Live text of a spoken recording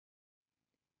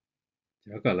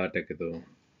Jakala Tekedo,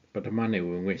 Patamane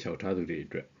Wing Shautadu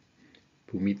Dre,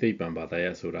 Pumite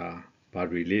Bambataya Sura,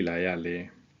 Bari Layale,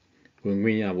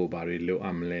 Wingwayabo Bari Lo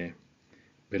Amle,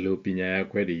 Belo Pinaya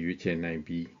Quedi Uche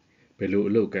 9B, Belo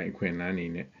Loka and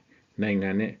Quenanine,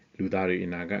 Nangane, Ludari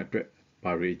Inaga,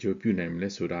 Bari Jopu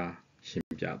Namele Sura,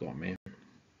 Shimpiadome.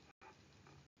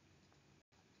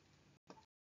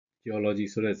 Geology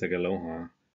Sura Sagalonha,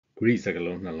 Greece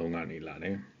Sagalon Nalongani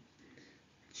Lane.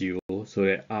 Geo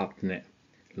Sura Artnet,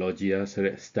 Logia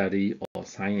Sura Study or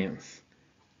Science.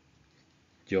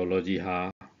 Geology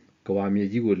ha, Kawami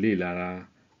Jigo Lilara,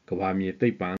 Kawami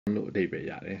Taipan no Debe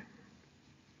Yare.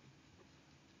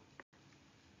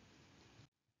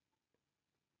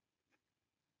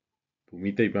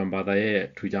 Pumite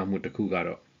Bambadae,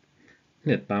 Tujamutacugaro.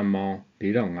 Netamo,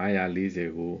 Didongaya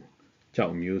Lizego,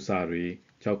 Chow Musari,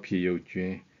 Chow Pio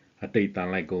Jun, a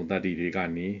Taitan like Gondadi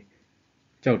Rigani,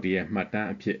 Chow dear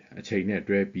Matan Pit, a chain at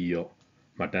Drebio,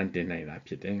 Matan Denai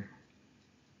Pite.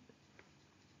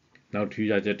 Now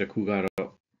Tujajatacugaro.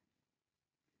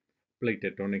 Plate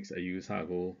tectonics အယူအဆ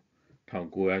ကို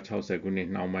1960ခုနှစ်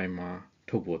နှောင်းပိုင်းမှာ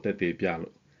ထုတ်ပေါ်သက်သေပြ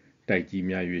လို့တိုက်ကြီး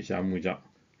များရွေ့ရှားမှုကြောင့်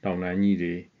တောင်တန်းကြီး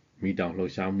တွေမိတောင်လှု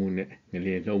ပ်ရှားမှုနဲ့င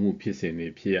လျင်လှုပ်မှုဖြစ်စဉ်တွေ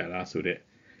ဖြစ်ရတာဆိုတဲ့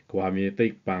ကမ္ဘာမြေသိ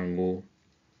ပ္ပံကို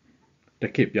တ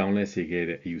ခေတ်ပြောင်းလဲစေခဲ့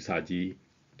တဲ့အယူအဆကြီး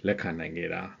လက်ခံနိုင်ခဲ့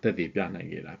တာသက်သေပြနိုင်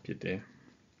ခဲ့တာဖြစ်တယ်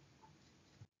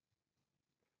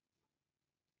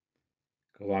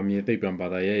ကမ္ဘာမြေသိပ္ပံဘာ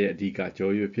သာရဲ့အဓိက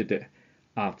ကြောရွေးဖြစ်တဲ့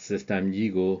Earth System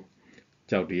ကြီးကို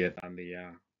ကြောက်တရဲ့တန်တ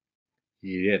ရား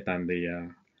ရေရဲ့တန်တရား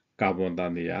ကာဗွန်တ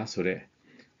န်တရားဆိုတဲ့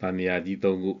တန်တရားကြီး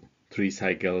၃ခု3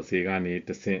 cycles တွေကနေတ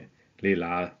ဆင့်လေ့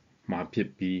လာမှာဖြစ်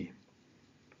ပြီး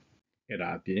အဲ့ဒါ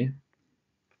အပြင်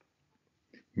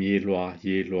မြေလွှာ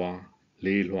ရေလွှာ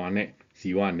လေလွှာနဲ့ဇီ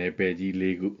ဝနယ်ပယ်ကြီး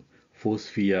၄ခု four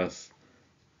spheres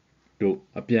တို့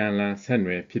အပြန်အလှန်ဆက်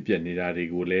နွယ်ဖြစ်ပျက်နေတာတွေ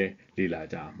ကိုလည်းလေ့လာ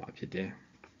ကြမှာဖြစ်တယ်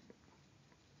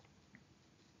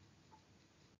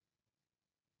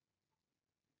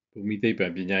ဘူမိသိပ္ပံ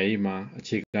ပညာရေးမှာအ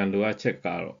ခြေခံလိုအပ်ချက်က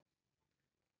တော့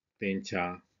သင်္ချာ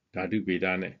ဓာတုဗေဒ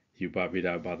နဲ့ယူပဗေဒ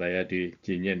ဘာသာရပ်တွေကျ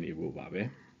င့်ညက်နေဖို့ပါပဲ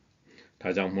ဒါ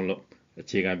ကြောင့်မို့လို့အ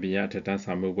ခြေခံပညာထက်တန်း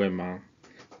စာမေးပွဲမှာ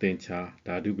သင်္ချာ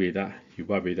ဓာတုဗေဒယူ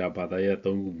ပဗေဒဘာသာရပ်၃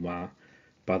ခုမှာ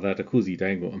ဘာသာတစ်ခုစီတို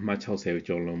င်းကိုအမှတ်60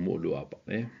ကျော်လွန်မှုလိုအပ်ပါ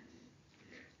တယ်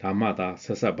ဒါမှသာဆ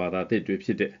က်ဆက်ဘာသာတစ်တွေဖြ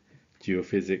စ်တဲ့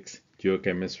Geophysics,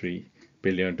 Geochemistry,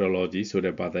 Paleontology ဆို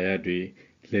တဲ့ဘာသာရပ်တွေ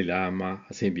လေ့လာမှာ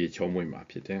အဆင်ပြေချောမွေ့မှာ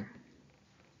ဖြစ်တယ်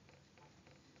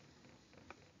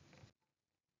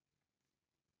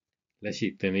လက်ရှိ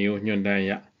သင်ရိုးညွှန်တမ်း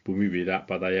ရဘူမိဗေဒ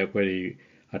ဘာသာရပ်ခွဲတွေ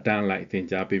အတန်းလိုက်သင်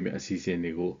ကြားပေးမယ့်အစီအစဉ်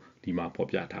တွေကိုဒီမှာဖော်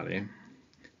ပြထားတယ်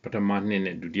ပထမနှစ်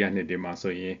နဲ့ဒုတိယနှစ်တွေမှာ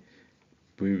ဆိုရင်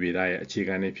ဘူမိဗေဒရဲ့အခြေ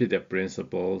ခံတွေဖြစ်တဲ့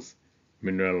principles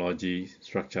mineralogy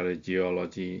structural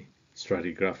geology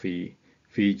stratigraphy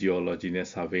field geology နဲ့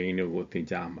surveying တို့ကိုသင်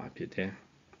ကြားမှာဖြစ်တယ်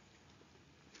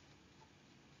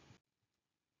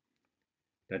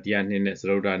တတိယနှစ်နဲ့စ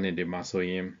တုတ္ထနှစ်တွေမှာဆို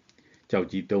ရင်ကျောက်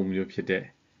ကြီး၃မျိုးဖြစ်တဲ့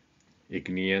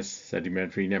igneous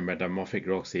sedimentary နဲ့ metamorphic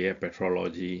rocks ရဲ့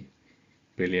petrology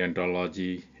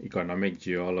paleontology economic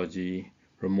geology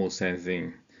remote sensing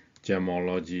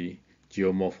gemology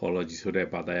geomorphology ဆိုတဲ့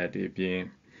ဘာသာရပ်တွေအပြင်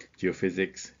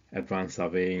geophysics advanced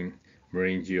surveying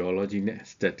marine geology နဲ့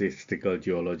statistical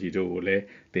geology တို့ကိုလည်း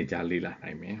သင်ကြားလေ့လာ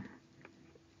နိုင်မယ်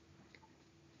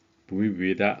ဘူမိ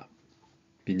ဗေဒ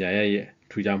ပညာရပ်ရဲ့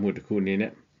ထူးခြားမှုတစ်ခုအနေ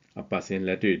နဲ့အပတ်စဉ်လ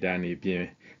က်တွေ့တန်းတွေပြင်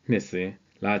နှစ်စဉ်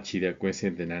လချီတဲ့ကွင်းဆ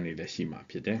င်းသင်တန်းတွေလည်းရှိမှာ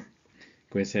ဖြစ်တယ်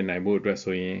ကွင်းဆင်းနိုင်ဖို့အတွက်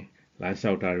ဆိုရင်လမ်း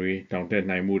လျှောက်တာတွေတောင်တက်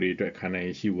နိုင်မှုတွေအတွက်ခံနိုင်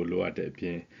ရရှိဖို့လိုအပ်တဲ့အပြ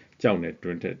င်ကြောက်နဲ့တွ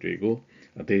န်းတက်တွေကို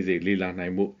အသေးစိတ်လေ့လာနို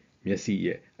င်ဖို့မျက်စိ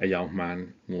ရဲ့အယောင်မှန်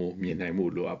ကိုမြင်နိုင်မှု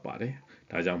လိုအပ်ပါတယ်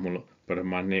ဒါကြောင့်မို့လို့ပထ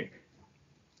မနှစ်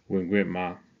ဝင်ခွင့်မှာ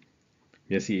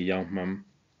မျက်စိအယောင်မှန်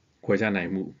ခွဲခြားနို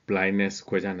င်မှု blindness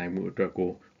ခွဲခြားနိုင်မှုအတွက်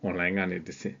ကို online ကနေစ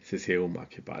စ်ဆေးဦးမှာ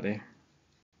ဖြစ်ပါတယ်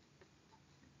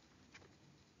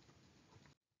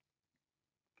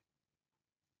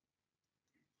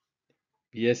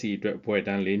BSc အတွက်ဘွဲ့တ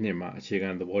န်း၄နှစ်မှာအခြေခံ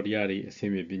သဘောတရားတွေအဆ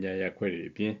င့်မြင့်ပညာရပ်ခွဲတွေ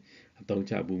အပြင်အသုံး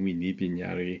ချဘူမိနည်းပညာ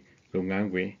တွေလုပ်ငန်း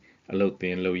ခွင်အလုပ်သ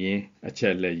င်လုပ်ရင်းအချ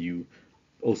က်လက်ယူ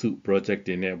အုပ်စု project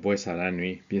တွေနဲ့ဘွဲ့စာတမ်းတွေ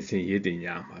ပြင်ဆင်ရေးတင်ကြ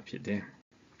မှာဖြစ်တယ်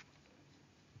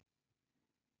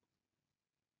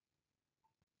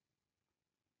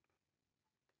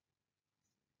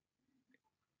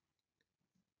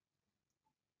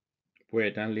ဘွဲ့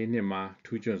တန်း၄နှစ်မှာ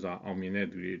ထူးချွန်စွာအောင်မြင်တဲ့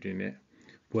သူတွေတင်တဲ့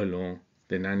ဘွဲ့လွန်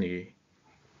သင်တန်းတွေ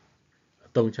အ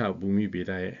သုံးချဘူမိဗေ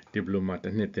ဒရဲ့ဒီပလိုမာတ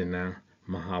စ်နှစ်သင်တန်း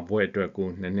မဟာဘွဲ့အတွက်ကို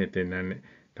2နှစ်သင်တန်းနဲ့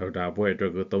ဒေါက်တာဘွဲ့အတွ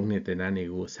က်ကို3နှစ်သင်တန်းတွေ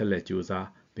ကိုဆက်လက်ကြိုးစား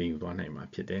သင်ယူသွားနိုင်မှာ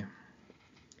ဖြစ်တယ်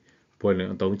ဘွဲ့လွ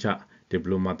န်အသုံးချဒီပ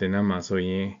လိုမာသင်တန်းမှာဆို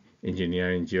ရင်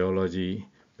engineering geology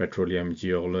petroleum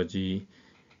geology,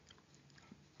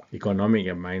 economic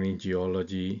and mining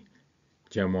geology,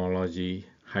 gemology,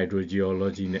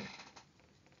 hydrogeology နဲ့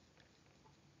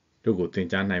တို့ကိုသင်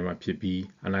ကြားနိုင်မှာဖြစ်ပြီး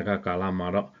အနာဂတ်ကာလမှာ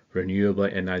တော့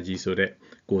renewable energy ဆိုတဲ့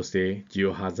coastal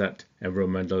geohazard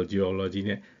environmental geology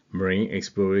နဲ့ marine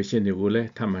exploration တွေကိုလည်း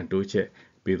ထပ်မံတိုးချဲ့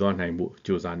ပေးသွားနိုင်ဖို့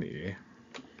ကြိုးစားနေတယ်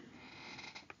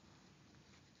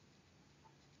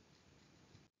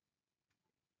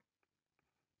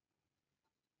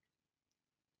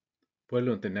ပွဲ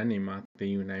လွန်သင်တန်းတွေမှာသ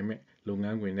င်ယူနိုင်မဲ့လုပ်င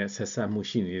န်းခွင်နဲ့ဆက်စပ်မှု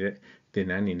ရှိနေတဲ့သင်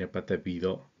တန်းတွေနဲ့ပတ်သက်ပြီး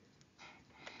တော့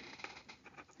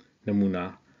နမူနာ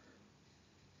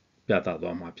ပြသ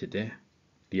သွားမှာဖြစ်တယ်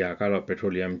ဒီဟာကတော့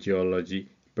petroleum geology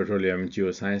petroleum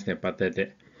geoscience နဲ့ပတ်သက်တဲ့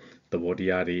သဘောတ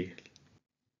ရားတွေ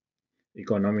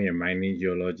economic and mining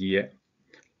geology ရဲ့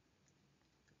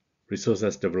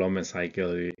resources development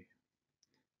cycle တွေ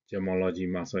gemology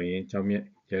မှာဆိုရင်ကျောက်မျက်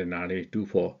ရတနာတွေတူး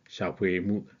ဖော်ရှာဖွေ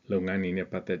မှုလုပ်ငန်းတွေနဲ့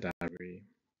ပတ်သက်တာတွေ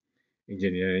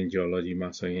engineering geology မှာ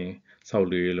ဆိုရင်ဆောက်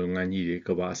လုပ်ရေးလုပ်ငန်းကြီးတွေက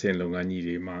မ္ဘာအဆင့်လုပ်ငန်းကြီး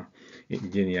တွေမှာ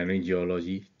engineering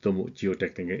geology သို့မဟုတ်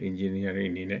geotechnical engineering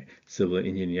အနေနဲ့ civil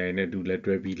engineering နဲ့အတူလက်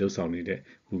တွဲပြီးလုပ်ဆောင်နေတဲ့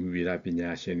ဘူမိဗေဒပညာ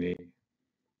ရှင်တွေ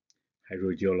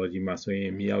hydrogeology မှာဆိုရ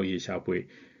င်မြေအောက်ရေရှာဖွေ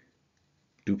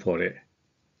တူးဖော်တဲ့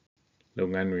လု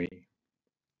ပ်ငန်းတွေ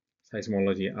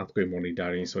seismology earthquake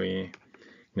monitoring ဆိုရင်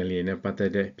ငလျင်နဲ့ပတ်သ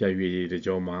က်တဲ့ပြည့်ရွေတွေတ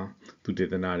ကြောမှာသုတေ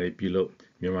သနတွေပြုလုပ်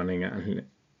မြန်မာနိုင်ငံအ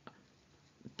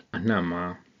နှံ့မှာ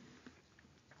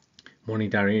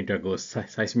monitoring အတွက်ကို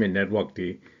seismic network တွေ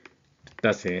တ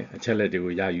က်ဆင်အချက်လက်တွေ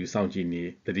ကိုရယူစောင့်ကြည့်နေ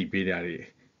သတိပေးတာတွေ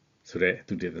ဆိုတဲ့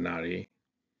သုတေသနတွေ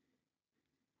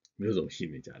မျိုးစုံရှိ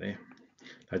နေကြတယ်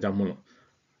ဒါကြောင့်မို့လို့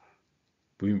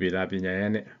ဘူမိဗေဒပညာရ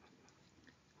ပ်နဲ့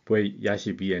ပွဲရ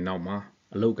ရှိပြီးတဲ့နောက်မှာ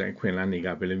အလုပ်ကိုင်ခွင့်လန်းတွေက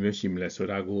ဘယ်လိုမျိုးရှိမလဲဆို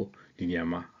တာကိုဒီနေရာ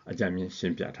မှာအကြံဉာဏ်ရှ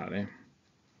င်းပြထားတယ်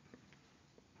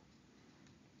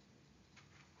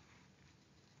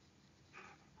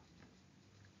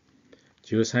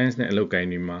Geoscience နဲ့အလုပ်ကိုင်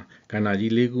တွေမှာကဏ္ဍ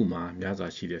ကြီး၄ခုမှာများစွာ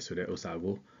ရှိတယ်ဆိုတဲ့ဥစ္စာ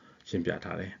ကိုရှင်းပြ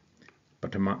ထားတယ်ပ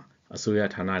ထမအစိုးရ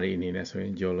ဌာနတွေအနေနဲ့ဆိုရ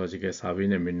င် geological survey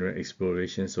နဲ့ mineral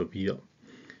exploration ဆိုပြီးတော့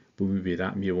ဘူမိဗေဒ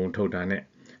မြေပုံထုတ်တာနဲ့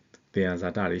သယံဇာ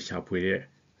တတွေရှာဖွေတဲ့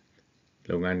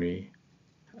လုပ်ငန်းတွေ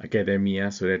academia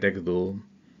ဆိုတဲ့တက္ကသိုလ်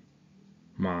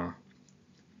မှာ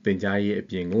သင်ကြားရေးအ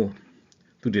ပြင်ကို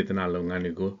သုတေသနလုပ်ငန်း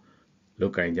တွေကိုလု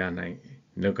ပ်ကိုင်နို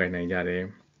င်ကြတယ်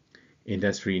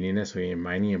industry အနေနဲ့ဆိုရင်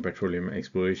mining and petroleum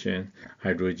exploration,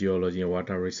 hydrogeology and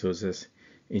water resources,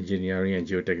 engineering and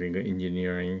geotechnical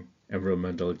engineering,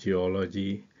 environmental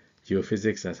geology,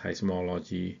 geophysics and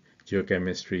seismology,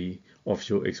 geochemistry,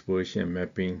 offshore exploration and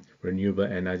mapping, renewable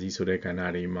energy ဆိုတဲ့ကဏ္ဍ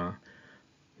တွေမှာ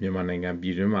မြန်မာနိုင်ငံပြ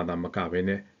ည်တွင်းမှာသာမကဘဲ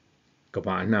နဲ့ကမ္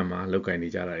ဘာအနှံ့မှာလုပ်ကိုင်နေ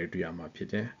ကြတာတွေတွေ့ရမှာဖြစ်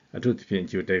တယ်အထူးသဖြင့်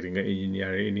geotechnical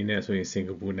engineering အနေနဲ့ဆိုရင်စင်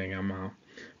ကာပူနိုင်ငံမှာ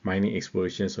mining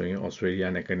exploration ဆိုရင် Australia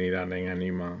နဲ့ Canada နိုင်ငံတွေ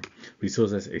မှာ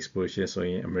resources exploration ဆို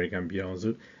ရင် American ပြည်ထောင်စု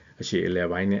အရှေ့အလယ်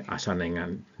ပိုင်းနဲ့အာရှနိုင်ငံ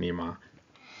တွေမှာ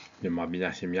မြန်မာပညာ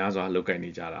ရှင်များစွာလုပ်ကိုင်နေ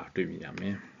ကြတာတွေ့မြင်ရမ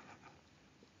ယ်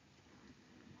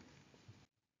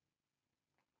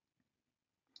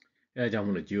အဲဒါကြောင့်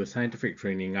မို့လို့ geoscientific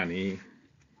training ကနေ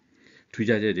ထူး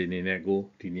ခြားချက်တွေအနေနဲ့ကို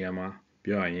ဒီနေရာမှာ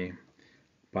ပြောရရင်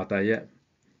ဘာသာရပ်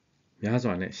များ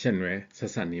စွာနဲ့ရှက်နွယ်ဆ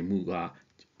က်ဆက်နေမှုက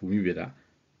ဘူမိဗေဒ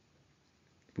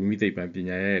ဘူမိသိပ္ပံပ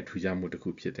ညာရဲ့ထူးခြားမှုတစ်ခု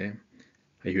ဖြစ်တယ်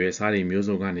။အရွယ်စားတွေမျိုး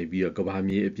စုံကနေပြီးတော့ကဘာ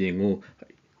မြေအပြင်ကို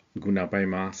ခုနောက်ပိုင်း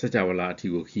မှာစัจ java လာအထိ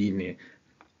ကိုခီးနေ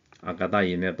အာကာသ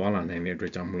ယာဉ်နဲ့သွားလာနိုင်တဲ့အတွ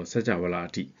က်ကြောင့်မလို့စัจ java လာ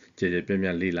အထိကျေကျေပြန့်ပြ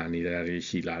န့်လေ့လာနေတာတွေ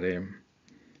ရှိလာတယ်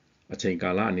။အချိန်ကာ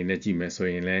လအနေနဲ့ကြည့်မယ်ဆို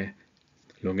ရင်လည်း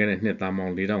လွန်ခဲ့တဲ့နှစ်သားပေါ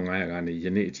င်း4500ကနေယ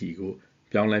နေ့အထိကို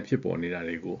ပြောင်းလဲဖြစ်ပေါ်နေတာ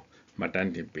တွေကိုမှတ်တ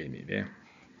မ်းတင်ပေးနေတယ်။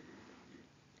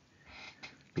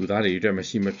လူသားတွေအတွက်မ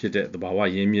ရှိမဖြစ်တဲ့သဘာဝ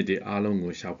ရင်းမြစ်တွေအားလုံး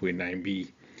ကိုရှာဖွေနိုင်ပြီး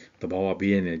သဘာဝ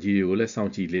ဘေးအန္တရာယ်ကြီးတွေကိုလည်းစော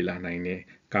င့်ကြည့်လေ့လာနိုင်တယ်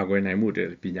။ကာကွယ်နိုင်မှုတွေ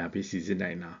ပညာပေးစီစစ်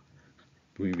နိုင်တာ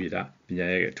ဘူမိဗေဒပညာ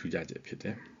ရဲ့ထူးခြားချက်ဖြစ်တ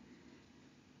ယ်။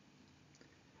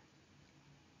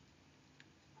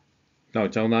နော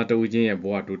က်ကျောင်းသားတဦးချင်းရဲ့ဘ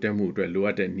ဝတိုးတက်မှုအတွက်လိုအ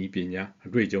ပ်တဲ့နည်းပညာအ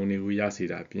တွေ့အကြုံတွေကိုရစေ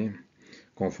တာပြင်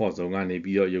comfort zone ကနေ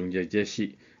ပြီးတော့ယုံကြည်ချက်ရှိ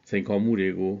စိန်ခေါ်မှုတွေ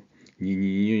ကိုညီ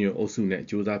ညွတ်အုပ်စုနဲ့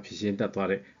ကြိုးစားဖြေရှင်းတတ်သွား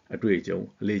တဲ့အတွေ့အကြုံ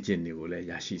အလေးကျင့်တွေကိုလည်း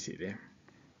ရရှိစေတယ်။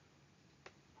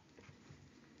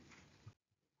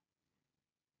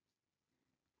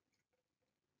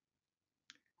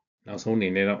နောက်ဆုံးအနေ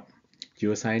နဲ့တော့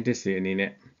geoscientist တွေအနေ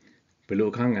နဲ့ဘယ်လို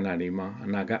အခန်းကဏ္ဍတွေမှာအ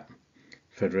နာဂတ်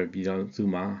Federal ပြည်ထောင်စု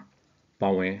မှာပါ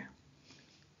ဝင်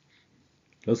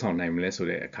လှုပ်ဆောင်နိုင်မလဲဆို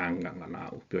တဲ့အခန်းကဏ္ဍ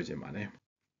ကိုပြောချင်ပါတယ်။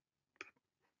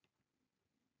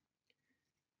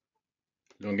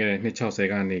လွန်ခဲ့တဲ့နှစ်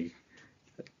60ကနေ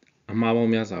အမှားပေါ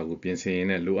င်းများစွာကိုပြင်ဆင်ရင်း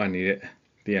နဲ့လိုအပ်နေတဲ့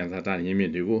သယံဇာတရင်းမြ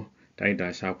စ်တွေကိုတ တိုင်းတာ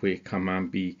ရှာဖွေခံမှန်း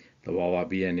ပြီးသဘာဝ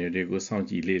ဘေးအန္တရာယ်တွေကိုစောင့်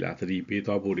ကြည့်လေ့လာသတိပေး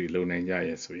သွားဖို့တွေလုပ်နိုင်ကြ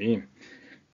ရဲ့ဆိုရင်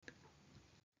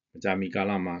မကြာမီကာ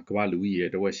လမှာကမ္ဘာလူဦးရေ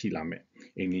တဝက်ရှိလာမယ်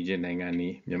အိန္ဒိယနိုင်ငံတွေ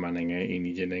မြန်မာနိုင်ငံအိန္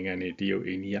ဒိယနိုင်ငံတွေတရုတ်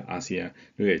အိန္ဒိယအာဆီယံ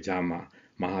တို့ရဲ့ကြားမှာ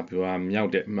မဟာဗျူဟာမြော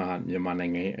က်တဲ့မြန်မာနို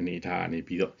င်ငံရဲ့အနေအထားကနေ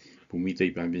ပြီးတော့ဘူမိသိ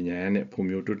ပ္ပံပညာနဲ့ဖွံ့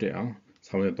ဖြိုးတိုးတက်အောင်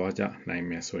ဆောင်ရွက်သွားကြနိုင်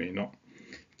မယ်ဆိုရင်တော့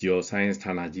Geoscience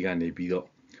ဌာနကြီးကနေပြီးတော့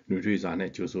နှွေးထွေးစွာ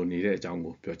နဲ့ကြိုဆိုနေတဲ့အကြောင်း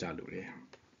ကိုပြောကြားလိုတယ်